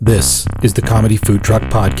This is the Comedy Food Truck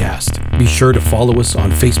Podcast. Be sure to follow us on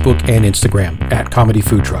Facebook and Instagram at Comedy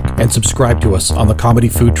Food Truck and subscribe to us on the Comedy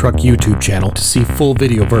Food Truck YouTube channel to see full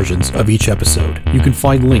video versions of each episode. You can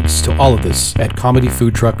find links to all of this at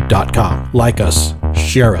comedyfoodtruck.com. Like us,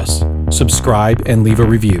 share us, subscribe, and leave a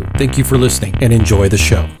review. Thank you for listening and enjoy the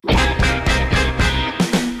show.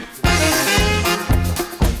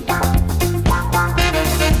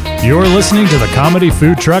 You're listening to the Comedy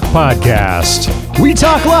Food Truck Podcast. We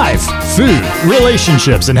talk life, food,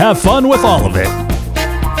 relationships, and have fun with all of it.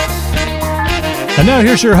 And now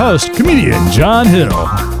here's your host, comedian John Hill.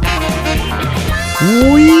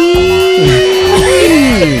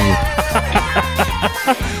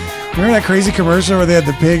 Remember that crazy commercial where they had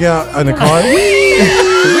the pig out in the car?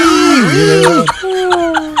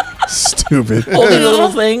 Stupid. Holding a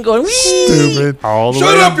little thing going, Stupid. All the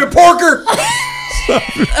Shut way up, you porker!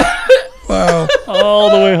 Wow. all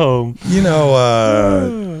the way home. You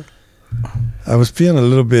know, I was feeling a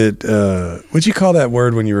little bit, what'd you call that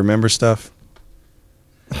word when you remember stuff?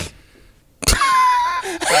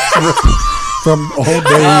 From old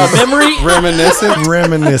days. memory? Reminiscent.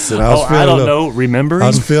 Reminiscent. I don't know. Remembering? I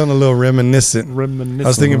was feeling a little reminiscent. Reminiscent. I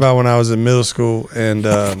was thinking about when I was in middle school, and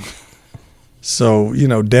so, you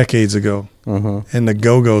know, decades ago, and the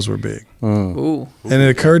Go-Go's were big. Ooh. And it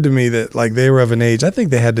occurred to me that, like, they were of an age, I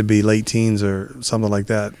think they had to be late teens or something like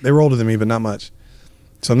that. They were older than me, but not much.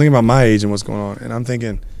 So I'm thinking about my age and what's going on. And I'm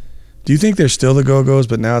thinking, do you think they're still the Go-Go's,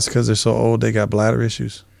 but now it's because they're so old they got bladder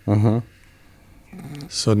issues?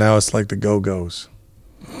 So now it's like the Go-Go's.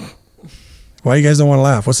 Why you guys don't want to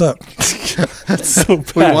laugh? What's up? That's so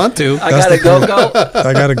bad. We want to. I gotta go.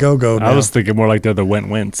 I got to Go-Go now. I was thinking more like they're the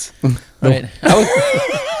Went-Wints. Right.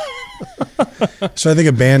 So I think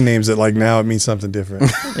of band names that, like, now it means something different.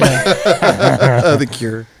 The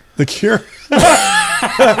Cure. The Cure.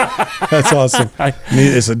 That's awesome.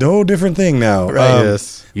 It's a whole different thing now. Right,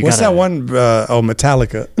 yes. What's that one?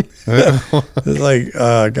 Metallica. It's like,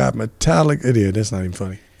 got Metallica. Idiot. That's not even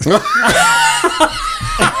funny.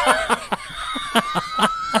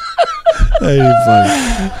 That ain't funny.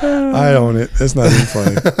 I own it. That's not even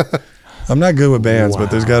funny. I'm not good with bands, but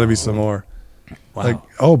there's got to be some more. Wow. Like,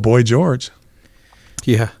 Boy George.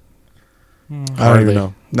 Yeah. I don't even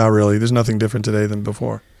know. Not really. There's nothing different today than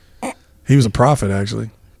before. He was a prophet, actually.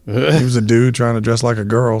 He was a dude trying to dress like a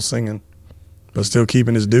girl singing, but still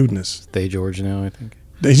keeping his dudeness. They George now, I think.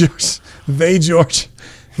 They George.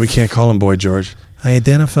 We can't call him Boy George. I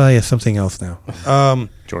identify as something else now.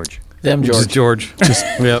 George. Them Just George. George. Just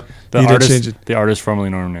Yep. The He did change artist, it. the artist formerly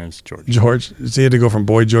known as George. George. So he had to go from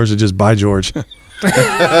Boy George to just By George.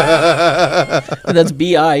 That's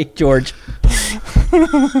B.I. George.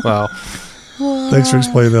 Wow. Thanks for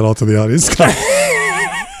explaining that all to the audience. In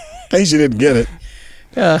case you didn't get it.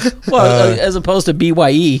 Yeah. Well, as opposed to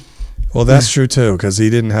B.Y.E. Well, that's true, too, because he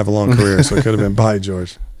didn't have a long career, so it could have been By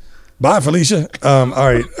George. Bye, Felicia. All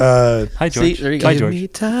right. Hi, George. See, there you go. Bye, Give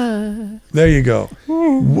George. There you go.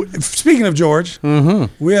 Speaking of George,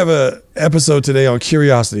 we have a episode today on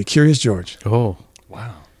curiosity. Curious George. Oh.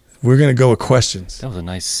 Wow. We're going to go with questions. That was a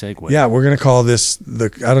nice segue. Yeah, we're going to call this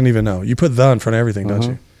I don't even know. You put the in front of everything, don't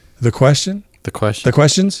you? The question? The question. The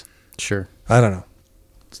questions? Sure. I don't know.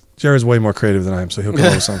 Jared's way more creative than I am, so he'll come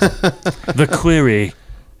up with something. The query.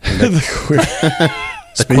 The query.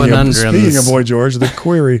 Speaking of Boy George, the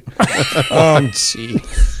query.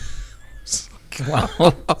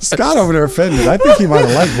 Wow. Scott over there offended. I think he might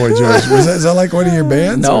have liked Boy George. Is that like one of your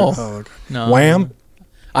bands? No. Or- oh, okay. No. Wham?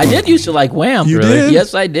 I did used to like Wham. You Really? did?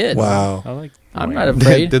 Yes, I did. Wow. I like. I'm not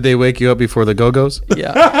afraid. Did they wake you up before the Go-Go's?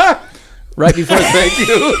 Yeah. Right before thank you.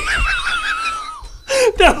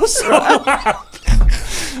 That was so loud.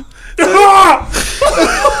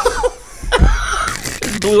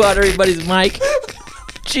 Blew out everybody's mic.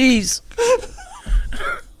 Jeez.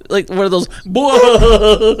 Like one of those.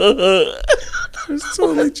 It's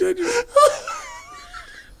totally genuine.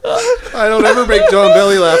 I don't ever make John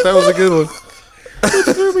Belly laugh. That was a good one.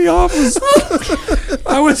 It threw me off.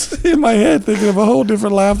 I was in my head thinking of a whole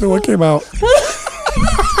different laugh than what came out.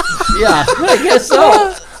 Yeah, I guess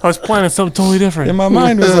so. I was planning something totally different. In my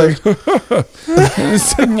mind was like,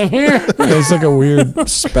 it's like a weird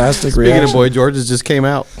spastic Speaking reaction. of Boy George, it just came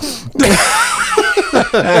out.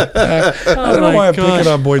 I don't know why I'm picking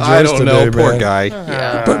on Boy George I don't today, know. Poor man. guy.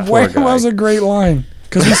 Yeah. But Poor Wham was a great line.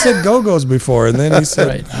 Because he said Go-Go's before, and then he said,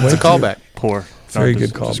 Right. It's a callback. Poor. Very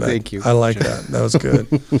good Just- callback. thank you. I like that. That was good.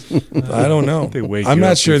 I don't know. They wake I'm you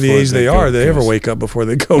not up sure the before age they they go are. They ever goes. wake up before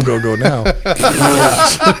they go now.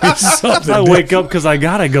 I wake up because I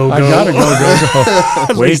gotta go. I gotta go. At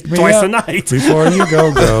Wake least me twice up a night. before you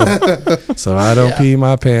go. So I don't pee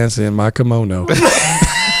my pants in my kimono.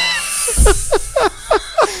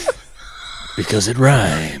 Because it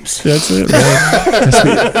rhymes. That's it,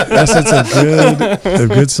 man. That's a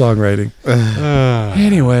good songwriting.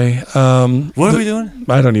 Anyway, What are we doing?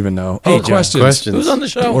 I don't even know. Hey, Oh, John. questions. Who's on the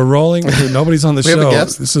show? We're rolling. Nobody's on the have a show.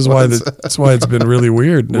 guest? This is why that's why it's been really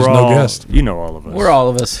weird. There's We're no all, guest. You know all of us. We're all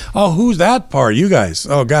of us. Oh, who's that part? You guys.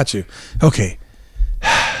 Oh, got you. Okay.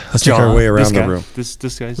 Let's make our John, way around this the guy. room. This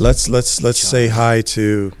guy's. Let's say hi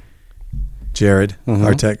to Jared,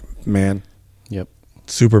 our tech man, Yep.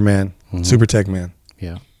 Superman, Super Tech Man.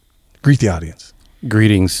 Yeah. Greet the audience.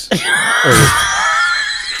 Greetings.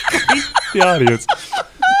 the audience.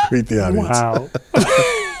 Greet the audience. Wow.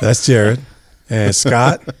 That's Jared. And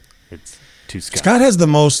Scott. It's too Scott. Scott has the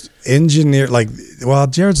most engineered, well,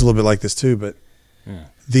 Jared's a little bit like this too, but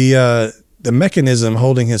the mechanism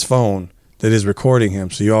holding his phone that is recording him,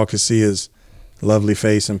 so you all can see his lovely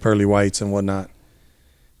face and pearly whites and whatnot.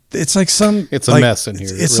 It's like It's a mess in here.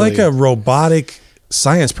 It's Really. like a robotic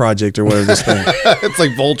science project or whatever this thing. It's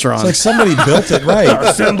like Voltron. It's like somebody built it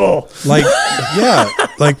right. Symbol. Like, yeah,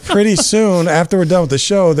 like pretty soon after we're done with the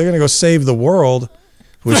show, they're gonna go save the world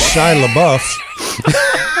with Shia LaBeouf.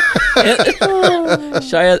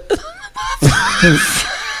 Shia.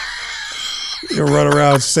 You run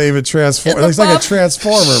around saving Transformer. It looks like a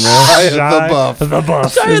Transformer, man. the buff. The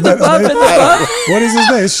buff. Shia the Buff and the Buff. What is his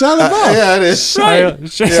name? It's Shia LaBeouf. Yeah, it is. Right. Yeah, it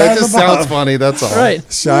just sounds funny. That's all. Right.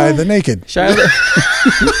 Shia the Naked. Shia the,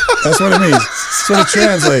 That's what it means. That's what it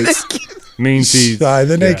translates. Means he's. Shia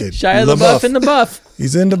the Naked. Shia the Buff and the Buff.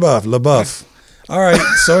 He's in the buff. LaBeouf. All right.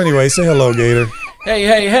 So anyway, say hello, Gator. Hey,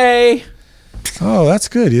 hey, hey. Oh, that's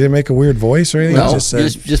good. You didn't make a weird voice or anything. No, You just said,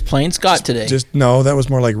 just plain Scott today. no, that was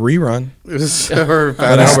more like rerun. Or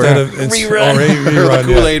But instead of Rerun. rerun,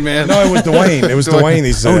 the Kool-Aid Man. No, it was Dwayne. It was Dwayne.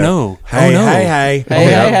 He said, Oh, no. Hey, Oh, no. hey, hey. hey,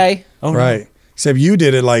 hey, hey. Oh, no. Right. Except you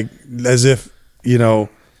did it like as if,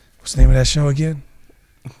 what's the name of that show again?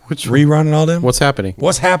 Which Rerun and all them? What's happening?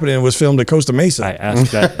 What's happening was filmed at Costa Mesa. I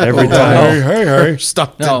ask that every Hey, time. hey, hey.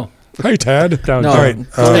 Stop. No, Hey, Tad. Down, no. All right.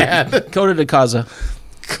 Coda de Casa.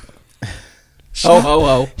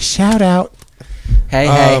 Oh. Shout out. Hey,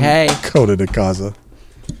 hey, hey. Coda de Casa.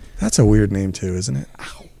 That's a weird name too, isn't it?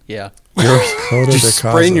 Yeah. Coda de Just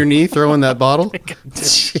Casa. sprain your knee throwing that bottle.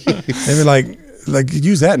 Maybe like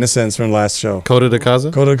use that in a sense from last show. Coda de Casa.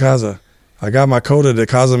 Coda de Casa. I got my Coda de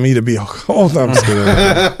Casa me to be. Oh, no, I'm just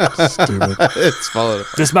kidding. Stupid. It's followed.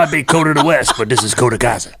 This might be Coda to West, but this is Coda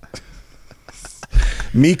Casa.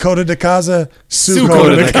 Me Coda de Casa. Su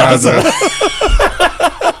Coda de Casa.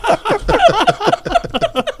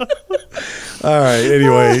 All right.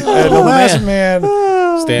 Anyway, and the last man,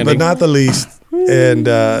 Standing. but not the least, and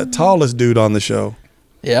tallest dude on the show,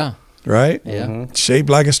 Yeah. right? Yeah. Shaped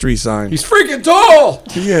like a street sign. He's freaking tall.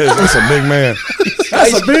 He is. That's a big man.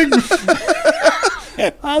 That's a big.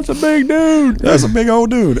 That's a big dude. That's a big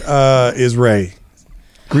old dude. Is Ray?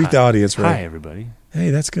 Greet the audience, Ray. Hi, everybody. Hey,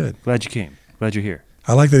 that's good. Glad you came. Glad you're here.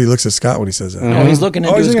 I like that he looks at Scott when he says that. Oh, he's looking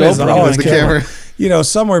into he's his looking at GoPro. his the camera. camera.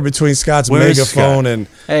 Somewhere between Scott's Where's megaphone Scott? and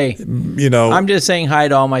Hey, I'm just saying hi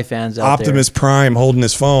to all my fans out Optimus Prime holding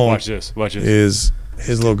his phone Watch this. Watch this. is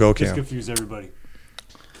his little go Just cam. confuse everybody.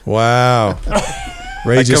 Wow.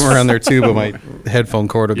 Ray I just come around there too, but my headphone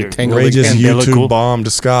cord will get tangled Ray just again. They look YouTube cool.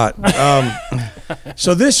 bombed Scott.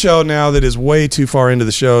 So this show now that is way too far into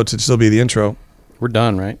the show to still be the intro We're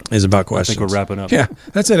done, right? is about I questions. think we're wrapping up. Yeah,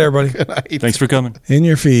 that's it, everybody. Thanks for coming. In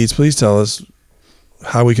your feeds, please tell us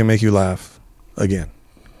how we can make you laugh again.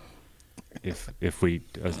 If we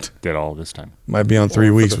did all this time. Might be on 3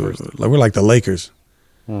 weeks. We're like the Lakers,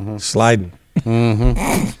 sliding,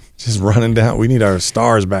 just running down. We need our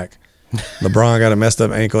stars back. LeBron got a messed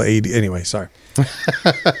up ankle. AD. Anyway, sorry.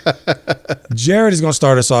 Jared is going to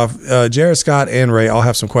start us off. Jared, Scott, and Ray all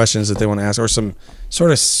have some questions that they want to ask, or some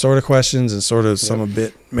sort of questions and sort of some a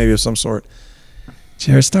bit maybe of some sort.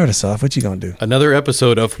 Jared, start us off. What you going to do? Another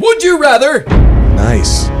episode of Would you rather?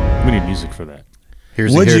 Nice. We need music for that.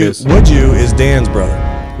 here Would it you? is. Would you is Dan's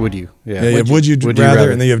brother. Would you? Yeah. Yeah, you have would you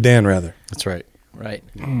rather, and then you have Dan rather. That's right. Right.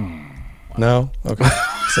 No? Okay.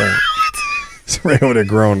 Sorry. Ray would have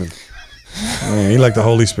groaning. Man, he like the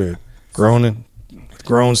Holy Spirit. Groaning.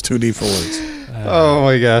 Groans too deep for words. Oh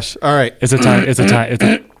my gosh. All right. It's a time. It's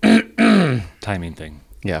a timing thing.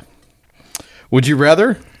 Yeah. Would you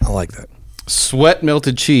rather I like that. sweat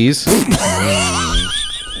melted cheese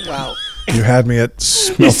Wow. You had me at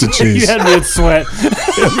melted cheese. You had me at sweat.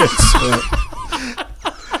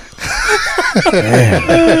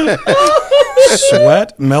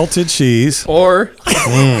 Sweat, melted cheese. or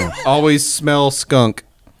always smell skunk?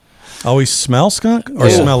 Always smell skunk or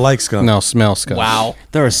smell like skunk? No, smell skunk. Wow.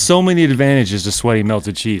 There are so many advantages to sweaty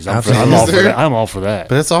melted cheese. I'm Absolutely. all for that. I'm all for that.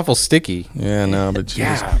 But it's awful sticky. Yeah, no, but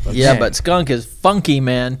Yeah, but skunk is funky,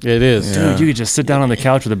 man. It is. Yeah. Dude, you could just sit down on the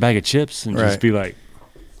couch with a bag of chips and Right. just be like,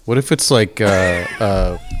 What if it's like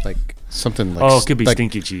something like oh, it could be like,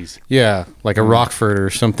 stinky cheese. Yeah, like a Rockford or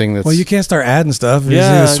something that's Well, you can't start adding stuff. Yeah,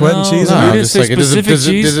 Yeah, sweat and no, cheese. no. on You it. didn't say specific does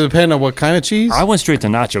cheese? it depend on what kind of cheese? I went straight to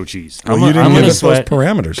nacho cheese. Well, I'm you didn't gonna give us those sweat.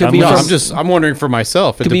 parameters. Could be No, from- I'm wondering for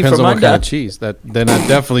myself. It Could be depends from on what kind of under. cheese. Then I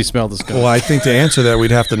definitely smell the skunk. Well, I think to answer that,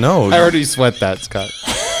 we'd have to know. I already sweat that, Scott.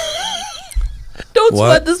 Don't What?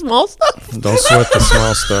 sweat the small stuff. Don't sweat the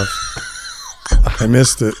small stuff. I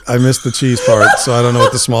missed it. I missed the cheese part, so I don't know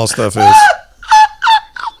what the small stuff is.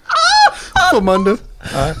 Famunda.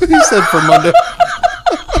 He said Famunda.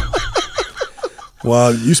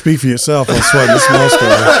 Well, you speak for yourself on sweating the small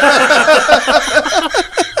stuff.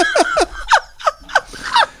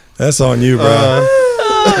 That's on you, bro.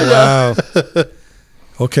 Wow.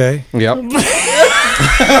 Okay. Yep.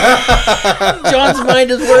 John's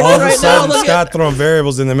mind is working All of a right now. sudden, Look at Scott throwing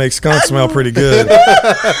variables in that make skunk smell pretty good.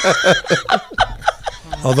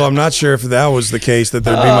 Although I'm not sure if that was the case, that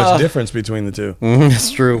there'd be much difference between the two.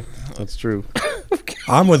 That's true. That's true.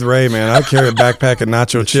 I'm with Ray, man. I'd carry a backpack of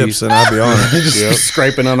nacho chips and I'd be on it. Just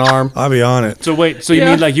scraping an arm. I'd be on it. So wait, so you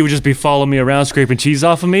Yeah. mean like you would just be following me around scraping cheese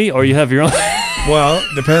off of me, or you have your own? Well,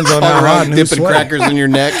 depends on All how hot around and who's dipping sweating. crackers in your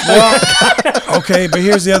neck. Okay, but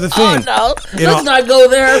here's the other thing. no, You know- let's not go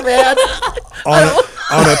there, man.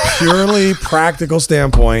 On a purely practical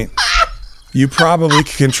standpoint, you probably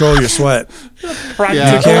can control your sweat.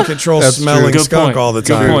 Yeah. You can't control That's smelling Good skunk point. all the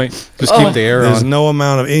Good time. point. Just keep the air There's on. no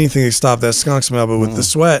amount of anything to stop that skunk smell, but with the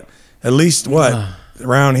sweat, at least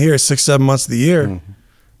around here, 6-7 months of the year,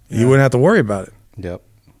 you wouldn't have to worry about it. Yep.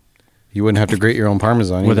 You wouldn't have to grate your own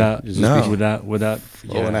Parmesan either. Without, Just No. without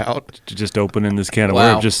Flowing out. Just opening this can of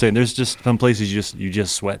Wow. worms. Just saying, there's just some places you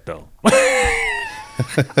just sweat though.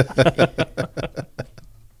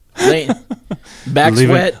 Back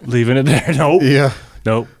sweat. leaving it there. Nope. Yeah.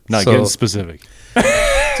 Nope. Not So- getting specific.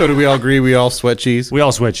 So do we all agree we all sweat cheese? We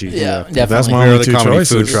all sweat cheese. Yeah, That's definitely. my We're only the two comedy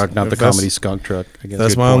choices. food truck, not If the that's- comedy skunk truck. I guess.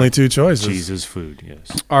 That's Good my point. only two choices. Cheese is food.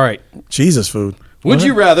 Yes. All right. Cheese is food. Would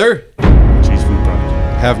you rather Cheese food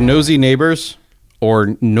product. have nosy neighbors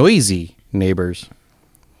or noisy neighbors?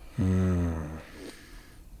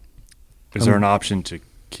 Is there an option to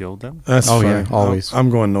kill them? That's Oh, fine. yeah, always. I'm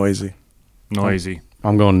going noisy. Noisy.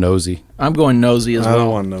 I'm going nosy. I'm going nosy as I don't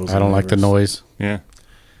well. want nosy. I don't like the neighbors. noise. Yeah.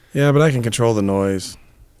 Yeah, but I can control the noise.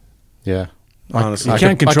 Yeah. Honestly, You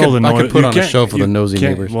can't control the noise. I could put You on a can't- show for you the nosy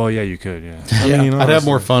can't- neighbors. Well, yeah, you could. Yeah. I mean, I'd have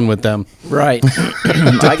more fun with them. Right.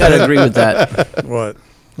 I gotta agree with that. what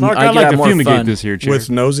Mark, I I'd could like have to more fumigate fun. this here, chair. with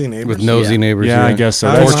nosy neighbors. With nosy Yeah. neighbors. Yeah, I guess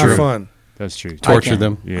so. That's Torture not them. fun. That's true. Torture can.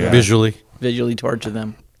 them Yeah. visually. Visually torture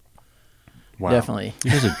them. Wow. Definitely.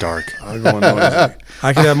 You guys are dark. I'm going noisy.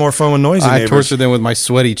 I could have more fun with noisy I neighbors. torture them with my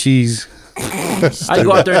sweaty cheese. I'd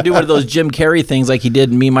go out there and do one of those Jim Carrey things like he did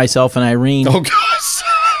in Me, Myself, and Irene. Oh gosh.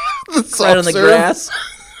 right on the grass.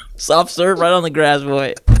 Soft serve right on the grass,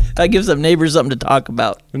 boy. That gives them neighbors something to talk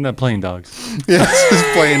about. Isn't that playing dogs? Yeah, it's just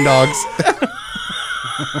playing dogs.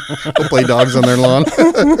 They'll play dogs on their lawn.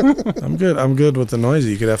 I'm good. I'm good with the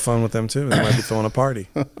noisy. You could have fun with them too. They might be throwing a party.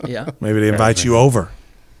 Yeah. Maybe they invite you over.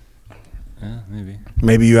 Yeah, maybe.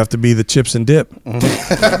 Maybe you have to be the chips and dip. Hey,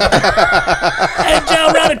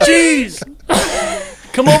 Joe, round of cheese.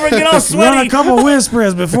 Come over and get all Run sweaty. a couple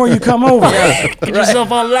whispers before you come over. Get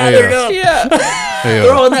yourself all lathered up. Yeah. Hey,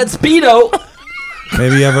 Throw on that Speedo.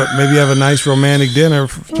 Maybe you have a nice romantic dinner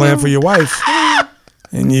planned for your wife,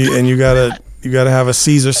 and you gotta have a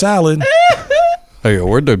Caesar salad. hey,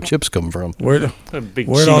 where'd them chips come from? Where'd A big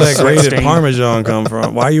all that cheese grated stain. Parmesan come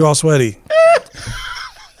from? Why are you all sweaty?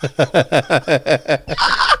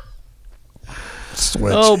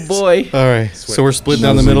 Sweat. Oh, boy. All right. So we're split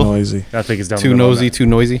down the middle. Noisy. I think it's down the Too middle on nosy, that. too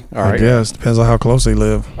noisy. All I right. guess depends on how close they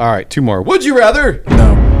live. All right. Two more. Would you rather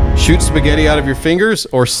No. shoot spaghetti out of your fingers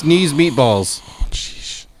or sneeze meatballs?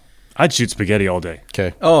 I'd shoot spaghetti all day.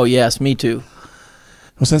 Okay. Oh, yes, me too.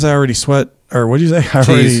 Well, since I already sweat, or what'd you say?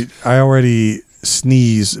 I already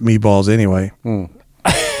sneeze meatballs anyway.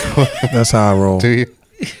 That's how I roll, Do you?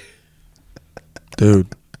 dude.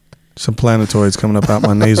 Some planetoids coming up out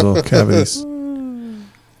my nasal cavities.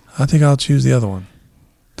 I think I'll choose the other one.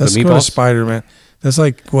 That's The going to meatballs? Spider-Man. That's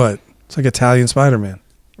like what? It's like Italian Spider-Man.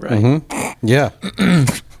 Right. Yeah.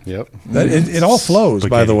 Yep. It all flows,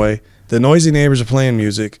 by the way. The noisy neighbors are playing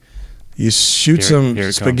music. You shoot some here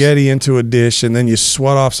it spaghetti into a dish, and then you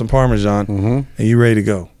swat off some Parmesan, and you're ready to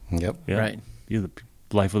go. Yep. Yeah. Right. You're the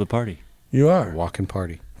life of the party. You are. Walking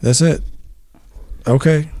party. That's it.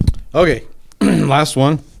 Okay. Okay, last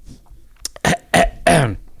one.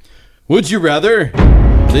 Would you rather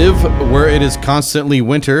live where it is constantly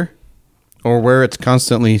winter or where it's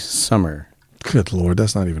constantly summer? Good Lord,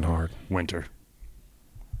 that's not even hard. Winter.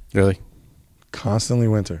 Really? Constantly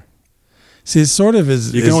winter. See, it sort of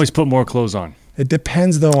is. You can always put more clothes on. It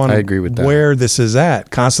depends, though, on I agree with that. where this is at.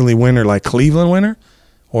 Constantly winter, like Cleveland winter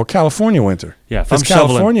or California winter. Yeah, if it's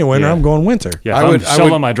California winter, I'm going winter. Yeah, if I'm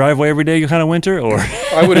shoveling my driveway every day kind of winter, or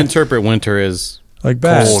I would interpret winter as like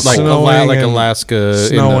bad, cold. like, snowing, like and Alaska,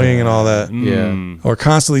 snowing and all that. Yeah, Or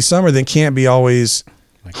constantly summer, then can't be always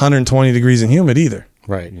 120 degrees and humid either.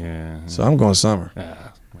 right. yeah, So I'm going summer.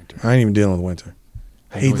 winter. I ain't even dealing with winter.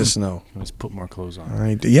 I hate the snow. Let's put more clothes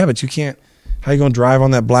on. Yeah, but you can't. How you going to drive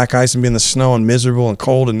on that black ice and be in the snow and miserable and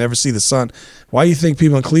cold and never see the sun? Why do you think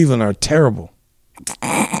people in Cleveland are terrible?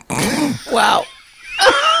 Wow.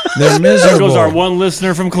 They're There miserable. goes our one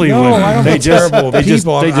listener from Cleveland. No, I don't know terrible They just,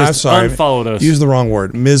 people. they I'm just sorry. unfollowed us. Use the wrong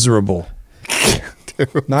word. Miserable.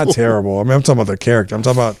 Not terrible. I mean, I'm talking about their character. I'm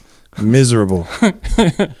talking about miserable.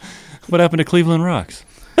 What happened to Cleveland Rocks?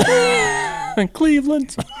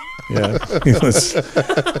 Cleveland. Yeah.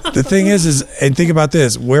 The thing is, and think about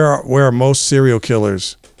this: where are most serial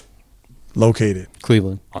killers located?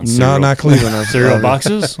 Cleveland. On No, cereal. not Cleveland. Cereal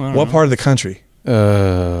boxes? I don't What know. part of the country?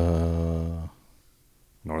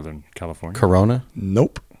 Northern California. Oh. Corona.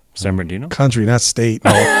 Nope. San Bernardino. Country, not state.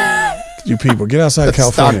 You people, get outside of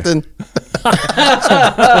California. Stockton.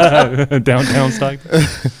 Downtown Stockton.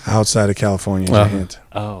 Outside of California is a hint.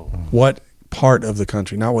 Oh. What part of the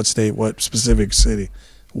country? Not what state, what specific city.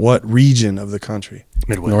 What region of the country?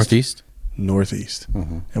 Midwest. Northeast. Northeast.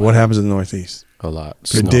 And what happens in the Northeast? A lot.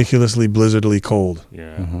 Snow. Ridiculously blizzardly cold.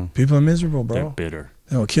 Yeah. People are miserable, They're bro. bitter.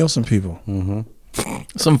 They'll kill some people.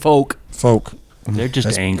 Some folk. Folk. They're just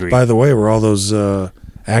That's, angry. by the way, where all those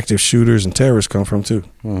active shooters and terrorists come from, too.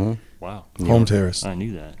 Wow. Home terrorists. I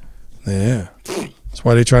knew that. Yeah. That's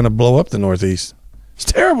why they're trying to blow up the Northeast. It's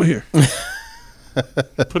terrible here.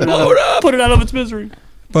 Put it out of its misery.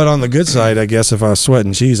 But on the good side, I guess if I was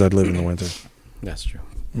sweating cheese, I'd live in the winter. That's true.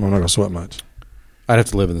 I'm not going to sweat much. I'd have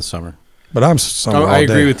to live in the summer. But I'm summer all I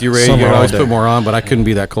agree day. with you, Ray. Summer You can all always day. put more on, but I couldn't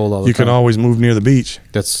be that cold all the You time. can always move near the beach.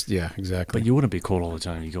 That's exactly. But you wouldn't be cold all the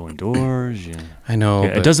time. You go indoors. I know.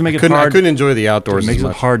 Yeah, it but doesn't make I it couldn't- hard. I couldn't enjoy the outdoors It makes as it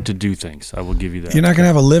much. hard to do things. I will give you that. You're not going to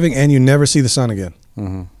have a living and you never see the sun again.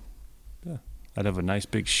 I'd have a nice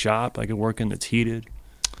big shop I could work in that's heated.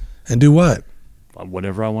 And do what?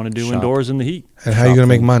 Whatever I want to do Shop. indoors in the heat. And how are you going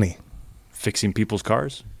to make money? Fixing people's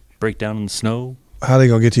cars. Break down in the snow. How are they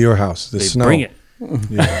going to get to your house? The They snow. bring it.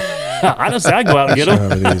 Yeah. Honestly, I'd go out and get You them.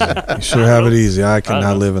 have it easy. You sure have it easy. I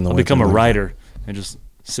cannot live in the I'll winter. become a writer and just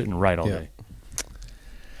sit and write all Yeah. day.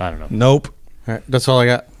 I don't know. Nope. All right, that's all I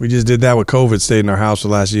got. We just did that with COVID. Stayed in our house for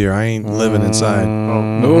last year. I ain't living inside.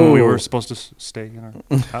 Oh, no. We were supposed to stay in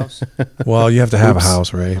our house. Well, you have to have a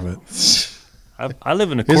house, Ray. But I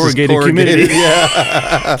live in a This is corrugated community.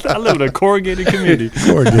 Yeah. I live in a corrugated community.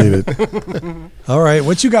 corrugated. All right,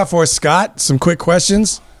 what you got for us, Scott? Some quick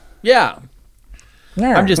questions. Yeah.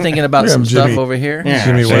 I'm just thinking about Yeah, some Jimmy. stuff over here.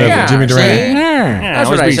 Jimmy, see? whatever. Yeah, Jimmy Durant. see? Yeah, That's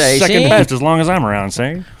always what I be say, second see? best as long as I'm around,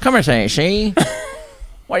 see? Come here, say, see?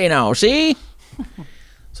 What do you know? See?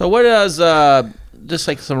 So what does just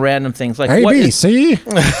like some random things like what is, see?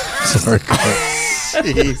 Sorry.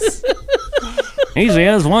 Jeez. Easy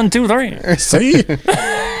as 1, 2, 3. See?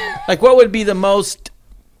 like what would be the most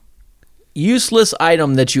useless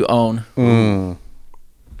item that you own?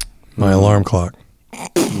 My alarm clock.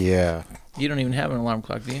 Yeah. You don't even have an alarm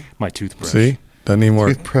clock, do you? My toothbrush. See? Doesn't even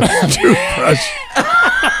work. Toothbrush.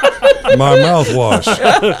 My mouthwash.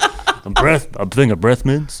 A thing of breath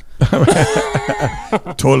mints.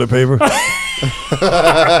 Toilet paper.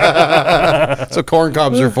 So corn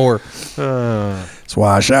cobs are for. That's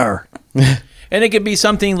why I shower. And it could be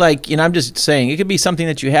something like, I'm just saying, it could be something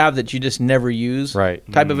that you have that you just never use. Right.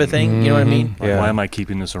 Type of a thing. You know what I mean? Like, Yeah. why am I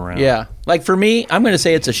keeping this around? Yeah. Like for me, I'm going to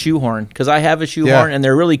say it's a shoehorn because I have a shoehorn Yeah. and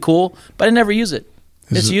they're really cool, but I never use it.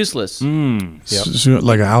 It's it- useless. Like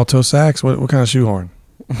an alto sax? What kind of shoehorn?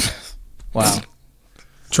 Wow.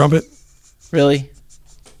 Trumpet? Really?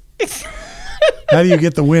 How do you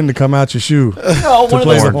get the wind to come out your shoe No, to one of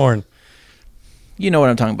play those, the horn? you know what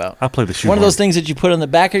I'm talking about. I play the shoe. One of those things that you put on the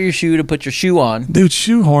back of your shoe to put your shoe on. Dude,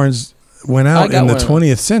 shoe horns went I out got in the one of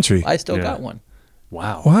 20th century. I still Yeah. got one.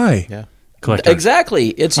 Wow. Why? Yeah. Collector. Exactly.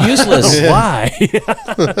 It's useless. Why? It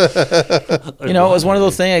was one of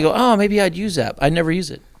those things I go, oh, maybe I'd use that. I never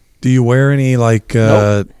use it. Do you wear any like?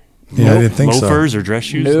 Yeah, I didn't think so. Loafers or dress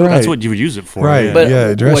shoes? Nope. That's Right. what you would use it for. Right. Yeah. But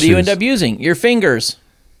Yeah, dress what do you end shoes. up using? Your fingers.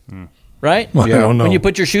 right? Well, I don't know. When you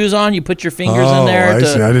put your shoes on, you put your fingers in there. I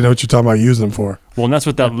see. I didn't know what you're talking about using them for. Well, and that's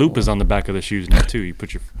what that loop is on the back of the shoes now too. You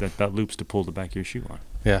put that loop's to pull the back of your shoe on.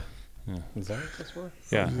 Yeah. Is that what that's for?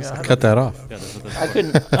 Yeah. Cut that off. Yeah, that's what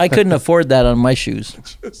that's I couldn't afford that on my shoes.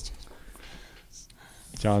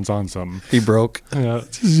 John's on something. He broke. Yeah.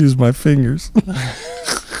 Just use my fingers.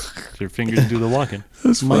 Your fingers do the walking.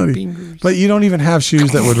 That's My funny. fingers. But you don't even have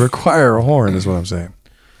shoes that would require a horn, is what I'm saying.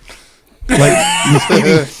 Like,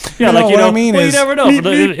 Yeah, know like what I mean well, is- you never know.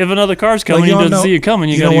 If another car's coming, like he you doesn't don't see you coming.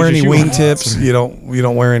 You, you gotta don't wear use any your shoe wingtips. You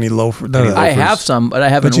don't wear any loafers. None of that. I have some, but I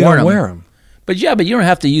haven't But you worn don't them. wear them. But yeah, but you don't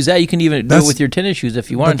have to use that. You can even do it That's- with your tennis shoes if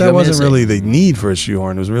you But wanted to. that I mean, wasn't it's really the need for a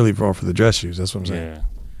shoehorn. It was really more for the dress shoes. That's what I'm saying. Yeah,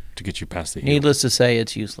 to get you past the heel. needless to say,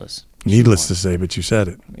 it's useless. Needless to say, but you said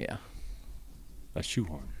it. Yeah. A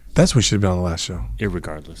shoehorn, That's what should have been on the last show.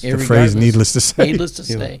 irregardless. The phrase Irregardless. "needless to say." Needless to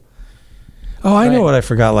say. Oh, I know Right. what I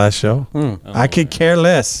forgot last show. I could care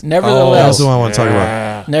less. Nevertheless, That's the one I want to talk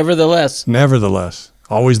about. nevertheless, Nevertheless,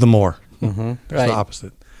 always the more. It's right. the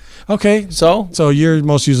opposite. Okay, So, so your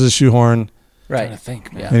most useless shoehorn. trying to right.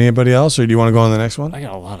 think, man. Yeah. Anybody else, or do you want to go on to the next one? I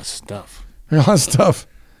got a lot of stuff. A lot of stuff.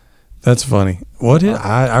 That's funny. What did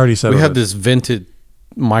I already said? We what had it- this vented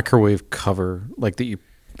microwave cover, like that you.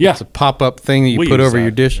 Yeah. It's a pop-up thing that you We put use over that,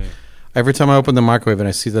 your dish. yeah. Every time I open the microwave and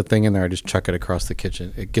I see that thing in there, I just chuck it across the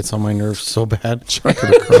kitchen. It gets on my nerves so bad. Chuck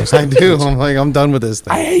it across. I do. I'm like, I'm done with this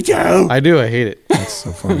thing. I hate you. I do. I hate it. That's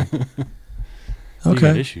so funny. You got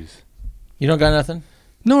Okay. issues. You don't got nothing?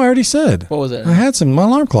 No, I already said. What was it? I had some. My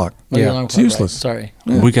alarm clock. Oh, your Yeah, alarm it's clock, right. useless. Sorry.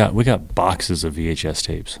 We got boxes of VHS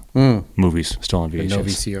tapes. Movies still on VHS. No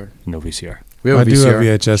VCR. No VCR. We have I a do VCR. have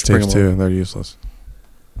VHS Just bring tapes them over. too. They're useless.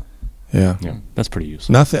 Yeah. Yeah, that's pretty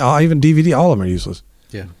useful. Nothing. Even DVD. All of them are useless.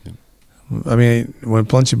 Yeah. I mean,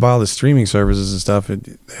 once you buy all the streaming services and stuff, they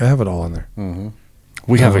have it all in there.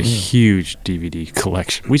 We have Oh, a yeah. huge DVD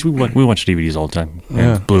collection. We watch DVDs all the time.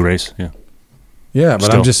 Yeah. Blu-rays. Yeah. Yeah, but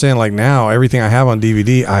Still. I'm just saying, like now, everything I have on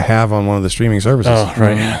DVD, I have on one of the streaming services. Oh,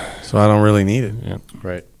 right. So I don't really need it. Yeah.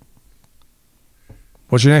 Right.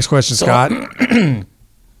 What's your next question, Scott?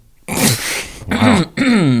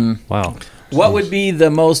 Wow. What would be the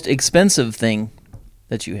most expensive thing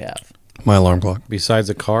that you have My alarm clock. Besides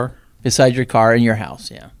a car, besides your car in your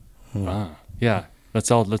house? Yeah. Wow. Yeah.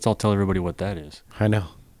 Let's all tell everybody what that is. I know.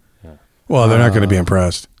 Well, they're not going to be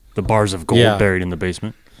impressed. The bars of gold Yeah. buried in the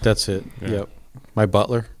basement. That's it. Yep. My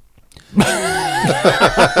butler. My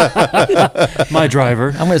driver.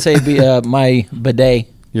 I'm going to say my bidet.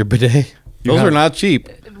 Your bidet. Those have- are not cheap.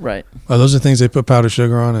 Right. Oh, those are things they put powdered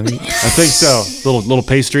sugar on and eat. I think so. Little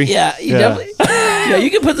pastry. Yeah, you Yeah. definitely. Yeah, you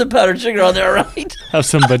can put some powdered sugar on there, right? Have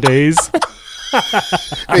some bidets.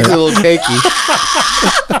 Makes it a little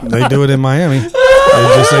cakey. They do it in Miami. They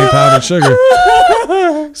just say powdered sugar.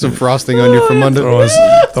 Some frosting on your Fremunda.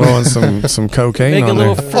 Throwing some cocaine Make a on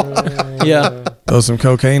little. there. Yeah. Throw some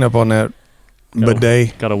cocaine up on that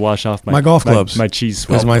bidet. Got to wash off My golf clubs. My cheese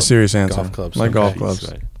That's sweat. my serious answer. Golf clubs. My Okay. golf Cheese clubs.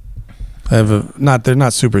 sweat. I have they're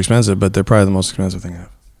not super expensive, but they're probably the most expensive thing I have.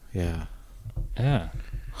 Yeah. Yeah.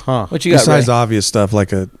 Huh. What you got, Besides Ray? the obvious stuff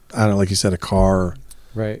like like you said, a car. Or,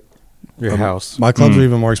 Right. Your house. my clubs are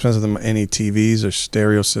even more expensive than any TVs or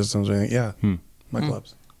stereo systems or anything. Yeah, my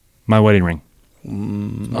clubs. My wedding ring.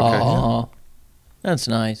 Aw. That's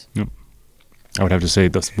nice. I would have to say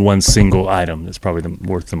the one single item that's probably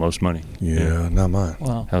worth the most money. Yeah, not mine.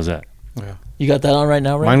 Wow. How's that? You got that on right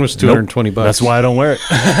now, Ray? Mine was $220. That's why I don't wear it.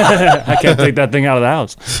 I can't take that thing out of the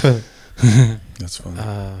house. That's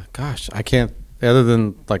fun. Gosh, I can't. Other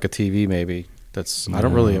than like a TV, maybe. That's. I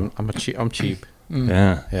don't really. I'm cheap.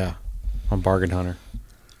 Yeah. Yeah. I'm a bargain hunter.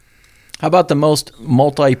 How about the most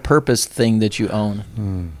multi-purpose thing that you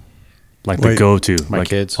own? Like Wait, the go-to. my like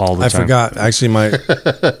kids. all the I time. forgot. Actually,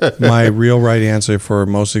 my real right answer for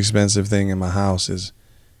most expensive thing in my house is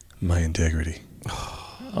my integrity.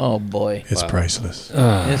 Oh boy, It's priceless.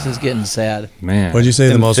 this is getting sad. Man. What'd you say?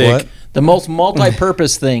 The And most thick. what? The most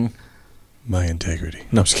multi-purpose thing. My integrity.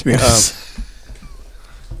 No, I'm just kidding.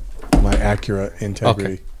 My accurate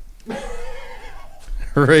integrity.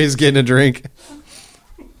 Ray's getting a drink.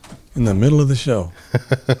 In the middle of the show,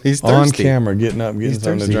 He's on thirsty. camera, getting up, getting He's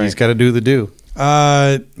something thirsty. to drink. He's got to do the do.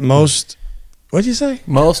 Most. What'd you say?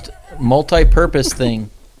 Most multi-purpose thing,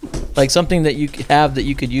 like something that you have that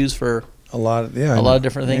you could use for. A lot. Of, yeah, A lot of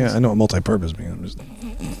different things? Yeah, I know what multi-purpose means. I'm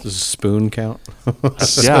just, Does a spoon count?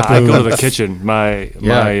 Yeah, I go to the kitchen. My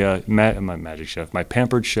Yeah. my Magic Chef, my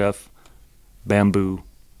Pampered Chef, bamboo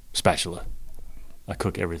spatula. I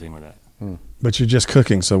cook everything with that. but you're just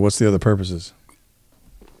cooking. So what's the other purposes?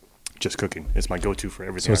 Just cooking. It's my go-to for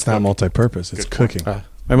everything. So it's I not cook. multi-purpose. It's Good point. cooking.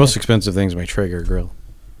 My most expensive thing is my Traeger grill.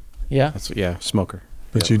 Yeah. That's smoker.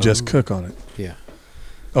 But you just cook on it. Yeah.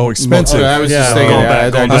 Oh, expensive. I was just Yeah, thinking. going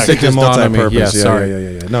back, going I back. just Thinking dawned on me. multi-purpose. Yeah, sorry.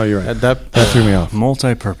 Yeah. No, you're right. That That threw me off.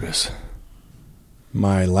 Multi-purpose.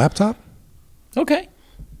 My laptop, Okay.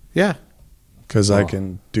 yeah. because I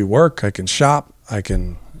can do work, I can shop, I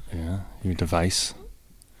can, Yeah. Your device.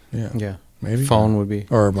 Yeah. maybe Phone would be.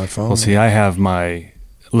 or my phone. Well, see, I have my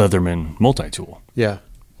Leatherman multi-tool Yeah.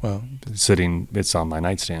 Well, sitting. It's on my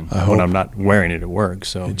nightstand I when hope I'm not wearing it at work.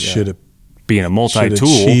 So it should being a multi-tool,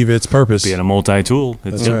 achieve its purpose. being a multi-tool,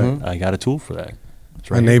 it's, That's right. I got a tool for that. It's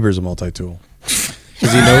My right here. neighbor's a multi-tool.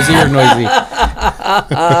 Is he nosy or noisy?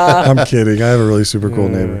 I'm kidding. I have a really super cool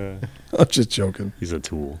neighbor. I'm just joking. He's a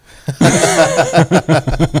tool.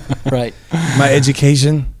 Right. My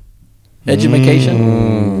education,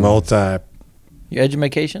 Education. multi. Your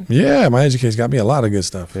education. Yeah, my education got me a lot of good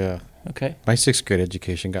stuff. Yeah. Okay. My 6th grade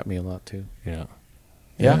education got me a lot too. Yeah.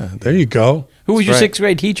 Yeah. There you go. Who was your right. 6th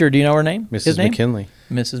grade teacher? Do you know her name? Mrs. His name? McKinley.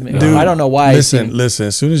 Mrs. McKinley. Dude, I don't know why. Listen.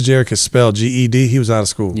 As soon as Jared could spell GED, he was out of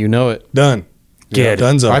school. You know it. Done. Get it.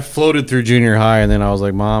 Donezo. I floated through junior high and then I was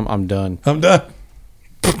like, Mom, I'm done. I'm done.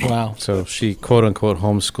 Wow. So she quote unquote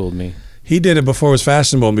homeschooled me. He did it before it was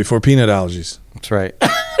fashionable and before peanut allergies. That's right.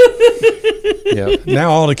 Yep.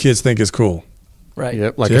 Now all the kids think it's cool. Right.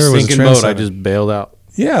 Yep. Like Jared a was a sinking boat, I trendsetter. just bailed out.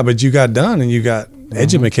 Yeah, but you got done and you got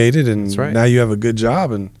educated and That's right. now you have a good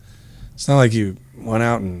job and it's not like you went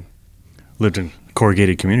out and Lived in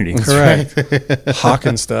corrugated community. correct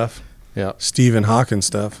Hawking stuff. Yeah. Stephen Hawking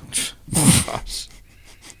stuff.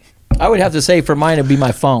 I would have to say for mine it'd be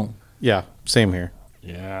my phone. Yeah. Same here.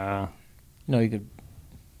 Yeah. You know, you could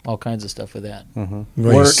all kinds of stuff with that. Well, you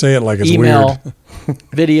Work, say it like it's email, weird.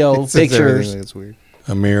 video, pictures, That's weird.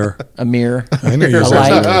 A mirror. a mirror, I know a you're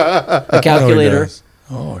light, a Oh, he calculator, does.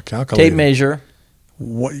 Oh, a calculator. tape measure.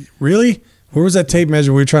 What? Really? Where was that tape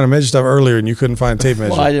measure? We were trying to measure stuff earlier and you couldn't find a tape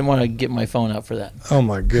measure. Well, I didn't want to get my phone out for that. Oh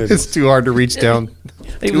my goodness. It's too hard to reach down.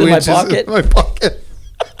 It 2 was in my inches pocket. My pocket.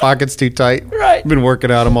 Pocket's too tight. Right. I've been working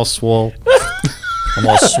out. I'm all swole. I'm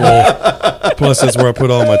all swole. Plus, that's where I put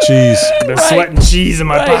all my cheese. The sweat and cheese in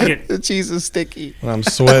my Right. pocket. The cheese is sticky. When I'm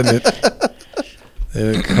sweating it.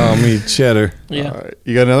 They call me cheddar. Yeah. All right.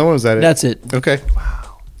 You got another one? Was that it? That's it. Okay.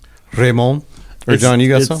 Wow. Raymond. Or John, you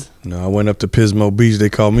got some? No, I went up to Pismo Beach. They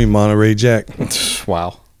called me Monterey Jack.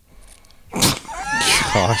 Wow.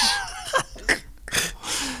 Gosh.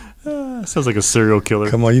 Sounds like a serial killer.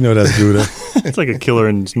 Come on, you know that's Gouda. It's like a killer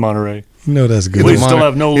in Monterey. You know that's good. We Mon- still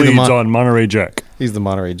have no You're the leads Mon- on Monterey Jack. He's the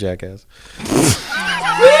Monterey jackass.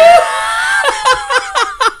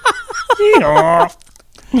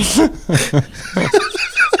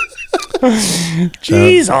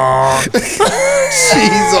 Cheese on.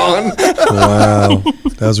 Cheese on. Wow,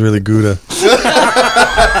 that was really Gouda.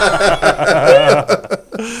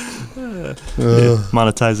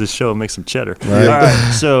 Monetize this show and make some cheddar. Right. All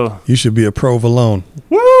right, so You should be a provolone.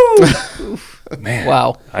 man,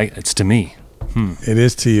 Wow. it's to me. It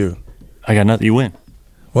is to you. I got nothing. You win.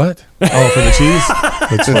 What? Oh, for the cheese?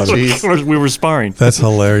 That's funny. We were sparring. That's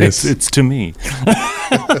hilarious. It's to me.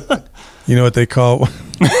 You know what they call?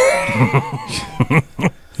 You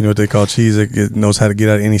know what they call cheese that knows how to get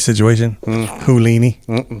out of any situation? Houlini.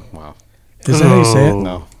 Wow. Is that how you say it?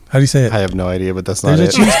 No. How do you say it? I have no idea, but that's not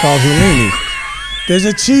There's a it. cheese called Houlini. There's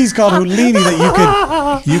a cheese called Houlini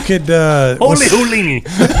that you could. Holy Houlini.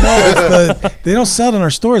 They don't sell it in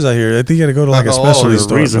our stores out here. I think you got to go to like a Oh, specialty there's a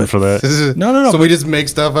store. Reason but- for that. No. So we just make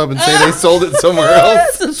stuff up and say they sold it somewhere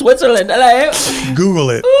else. Switzerland.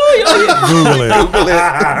 Google it. Google it.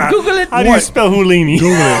 Google it. How do you spell Houlini?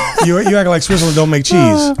 Google it. You act like Switzerland don't make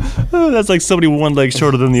cheese. That's like somebody one leg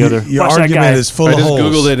shorter than the other. Your Watch that argument guy. is full I of just holes.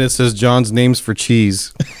 Googled it and it says John's names for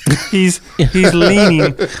cheese. He's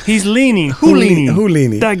leaning. He's leaning. Houlini.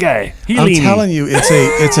 Houlini. That guy. He I'm leaning. telling you,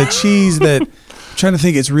 it's a cheese that. I'm trying to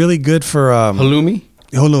think. It's really good for Halloumi?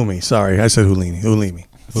 halloumi. Sorry, I said Houlini. Houlimi.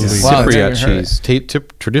 Wow, Cypriot I've never heard cheese.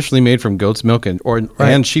 Traditionally made from goat's milk and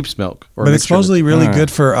sheep's milk. Or a But it's mixture of it. supposedly really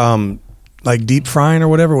good for like deep frying or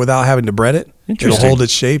whatever without having to bread it. It'll Interesting. hold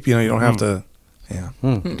its shape. You know, you don't have to. Yeah.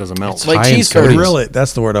 It doesn't melt. It's like High in cheese sodium. curds. Grill it.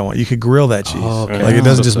 That's the word I want. You could grill that cheese. Oh, okay. Like it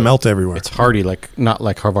doesn't So just melt everywhere. It's hearty, not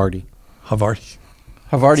like Havarti. Havarti.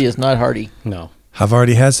 Havarti is not hearty. No.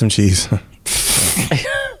 Havarti has some cheese.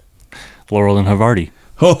 Laurel and Havarti.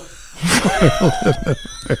 Oh,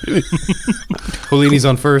 Houlini's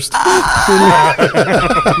on first.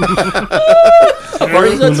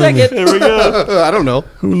 Havarti's on second. There we go. I don't know.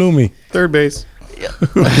 Hulumi. Third base.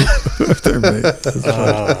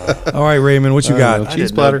 All right, Raymond, what you got? know.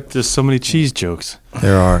 Cheese platter. There's so many cheese jokes.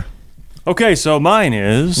 There are Okay, so mine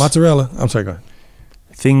is mozzarella. I'm sorry. Go ahead.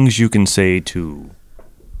 things you can say to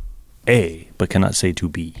A, but cannot say to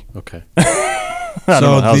B. Okay.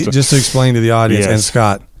 Just to explain to the audience and Yes.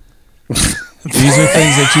 Scott, these are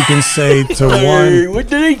things that you can say to one. What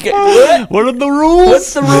did he get? What are the rules?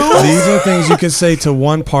 What's the rules? These are things you can say to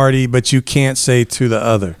one party, but you can't say to the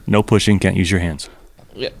other. No pushing, can't use your hands.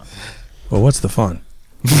 Yeah. Well, what's the fun?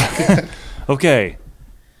 Okay.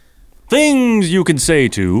 Things you can say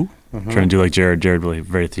to. Trying to do like Jared. Jared really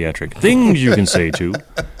very theatric. Things you can say to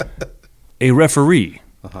a referee,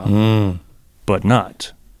 but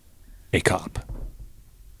not a cop.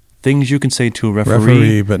 Things you can say to a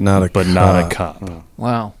referee, but not a not a cop.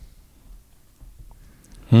 Wow.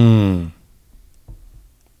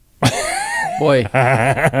 Boy. We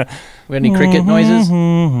got any cricket noises?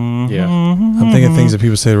 Yeah. I'm thinking things that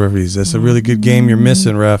people say to referees. That's a really good game you're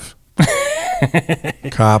missing, ref.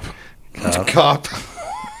 Cop. Cop.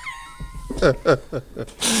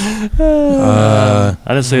 I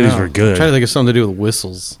didn't say these were I'm good. trying to think of something to do with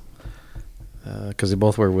whistles. Because they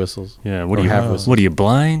both wear whistles. Yeah. Or What are you? have whistles. What are you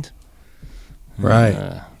blind?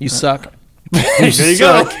 Right. You suck. There you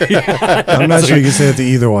go. I'm not sure you can say it to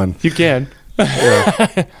either one. You can.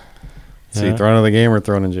 So you thrown in the game or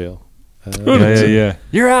thrown in jail. Yeah.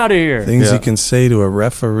 You're out of here. Things Yeah. you can say to a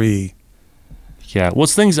referee. Yeah.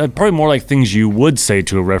 What's things? Probably more like things you would say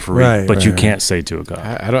to a referee, Right, but you right. can't say to a cop.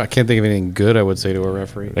 I can't think of anything good I would say to a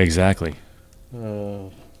referee. Exactly.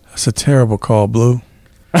 That's a terrible call, Blue.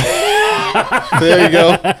 There you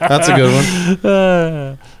go. That's a good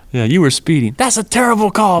one. Yeah, you were speeding. That's a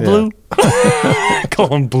terrible call, Blue.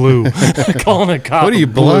 Call him Blue. Calling a cop. What are you,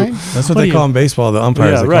 blind? That's what What they do call you- in baseball. The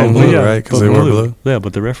umpires, Yeah, they right. call them blue, yeah, right? Because but they wear blue. Yeah,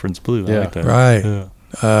 but the reference blue. I Yeah. like that. Right.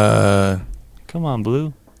 Yeah. Come on,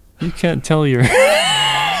 Blue. You can't tell your.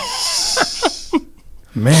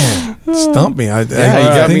 Man, stump me. you The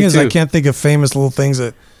got thing me is, I too. can't think of famous little things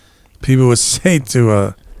that people would say to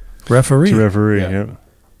a referee. referee. Yeah.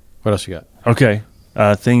 What else you got? Okay.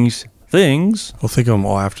 Things We'll think of them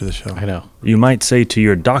all after the show. I know. you might say to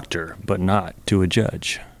your doctor, but not to a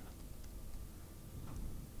judge.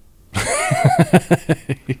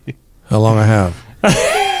 How long I have? I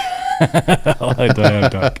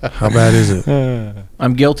have doc. How bad is it?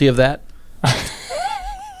 I'm guilty of that.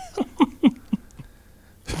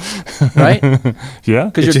 Right? Yeah.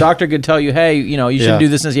 Because your doctor could tell you, hey, you shouldn't Yeah. do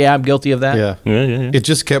this. And yeah, I'm guilty of that. Yeah. Yeah. It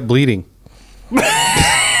just kept bleeding.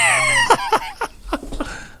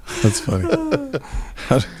 That's funny.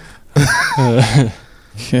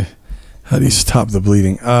 How do you stop the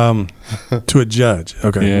bleeding? To a judge.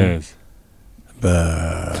 Okay. Yes.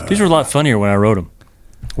 These were a lot funnier when I wrote them.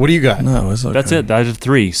 What do you got? No, it's okay. That's it. I did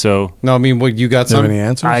 3. So No, I mean, what you got? Do you have Some? any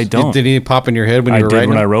answers? I don't. Did any pop in your head when I you were did writing?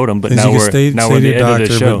 when I them? wrote them, but Things now you can we're stay now we're to at the your end of the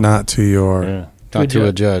doctor, show. but not to your. Yeah. Not to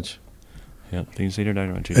a judge. Yeah. Things you say to your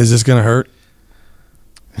doctor, not to. Is this gonna hurt?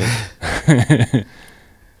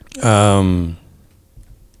 Man,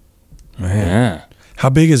 Yeah. how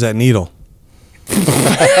big is that needle?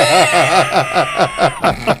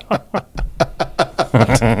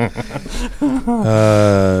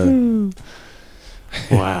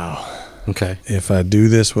 Wow. Okay. If I do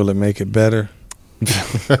this, will it make it better?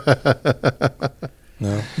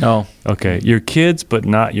 No. No. Okay. Your kids, but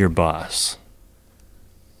not your boss.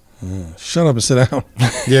 Shut up and sit down.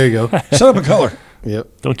 There you go. Shut up and color.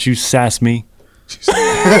 Yep. Don't you sass me.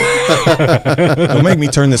 Don't make me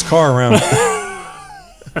turn this car around.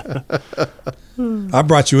 I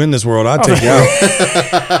brought you in this world. I'll take you out.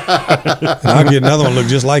 And I'll get another one look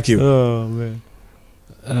just like you. Oh man.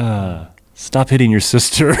 Stop hitting your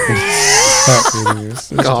sister.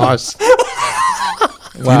 Gosh.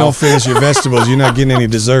 If you don't finish your vegetables, you're not getting any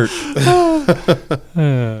dessert. Say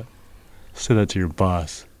that to your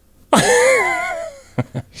boss.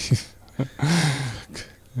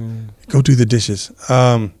 Go do the dishes.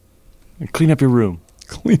 Clean up your room.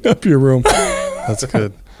 Clean up your room. That's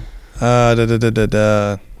good.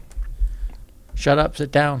 Shut up.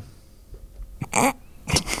 Sit down.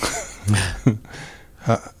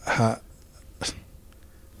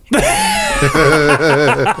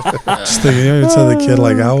 Just thinking, you tell the kid,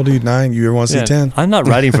 like, how old are you? 9? You ever want to see 10? I'm not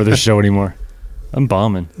writing for this show anymore. I'm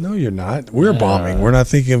bombing. No, you're not. We're bombing. We're not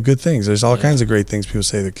thinking of good things. There's all kinds of great things people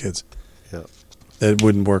say to their kids. Yep. That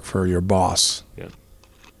wouldn't work for your boss. Yep.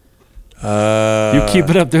 Uh, You keep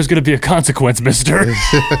it up, there's going to be a consequence, mister.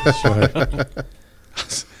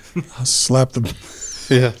 I'll slap the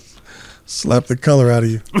Yeah. color out of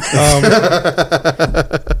you.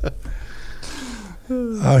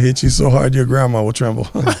 I'll hit you so hard your grandma will tremble.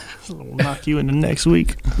 We'll knock you into next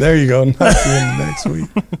week. There you go. Knock you in next week.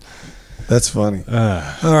 That's funny.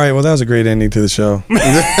 All right. Well, that was a great ending to the show.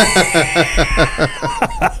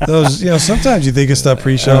 Those, sometimes you think of stuff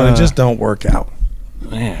pre-show and it just don't work out.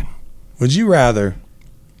 Man. Would you rather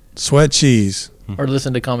sweat cheese Or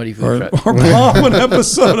listen to Comedy Food Truck. or bomb an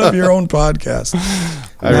episode of your own podcast.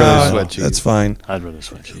 I'd rather sweat cheese. That's fine. I'd rather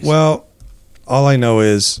sweat cheese. Well, all I know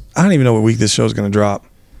is I don't even know what week this show is going to drop,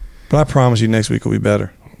 but I promise you next week will be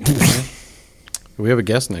better. We have a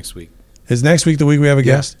guest next week. Is next week the week we have a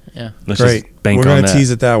guest? Yeah. Let's Great. just bank We're on going to that.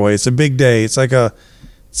 tease it that way. It's a big day. It's like a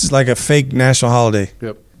fake national holiday.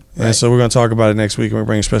 Yep. And so we're going to talk about it next week, and we're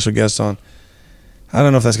bringing a special guest on. I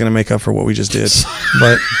don't know if that's going to make up for what we just did,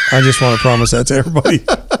 but I just want to promise that to everybody.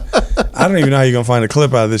 I don't even know how you're going to find a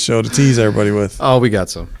clip out of this show to tease everybody with. Oh, we got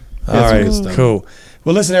some. All right, cool.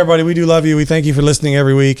 Well, listen, everybody, we do love you. We thank you for listening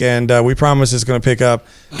every week, and we promise it's going to pick up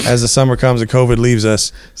as the summer comes and COVID leaves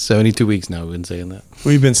us. 72 weeks now we've been saying that.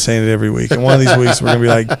 We've been saying it every week, and one of these weeks we're going to be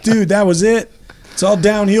like, dude, that was it. It's all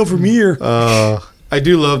downhill from here. I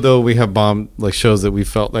do love, though, we have bombed, like, shows that we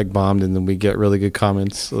felt like bombed, and then we get really good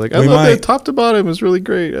comments. So, like, I We love might. it. Top to bottom. It was really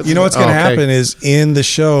great. You know what's going to happen is in the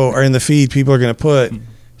show or in the feed, people are going to put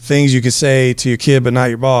things you can say to your kid but not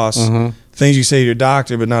your boss, things you say to your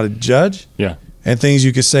doctor but not a judge, Yeah. and things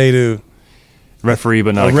you could say to Referee,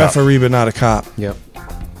 but not a a cop. referee but not a cop. Yep.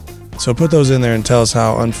 So put those in there and tell us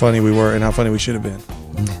how unfunny we were and how funny we should have been.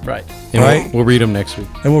 Right. And Right. we'll read them next week.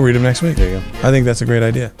 And we'll read them next week. There you go. I think that's a great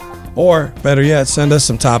idea. Or better yet, send us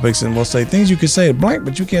some topics and we'll say things you could say to blank,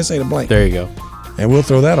 but you can't say to blank. There you go. And we'll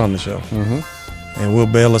throw that on the show. And we'll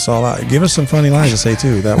bail us all out. Give us some funny lines to say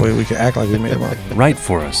too. That way we can act like we made them up. Write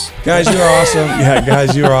for us. Guys, you are awesome. Yeah,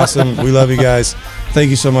 guys, you are awesome. We love you guys. Thank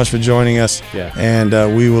you so much for joining us. Yeah. And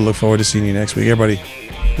we will look forward to seeing you next week. Everybody,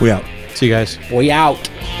 we out. See you guys. We out.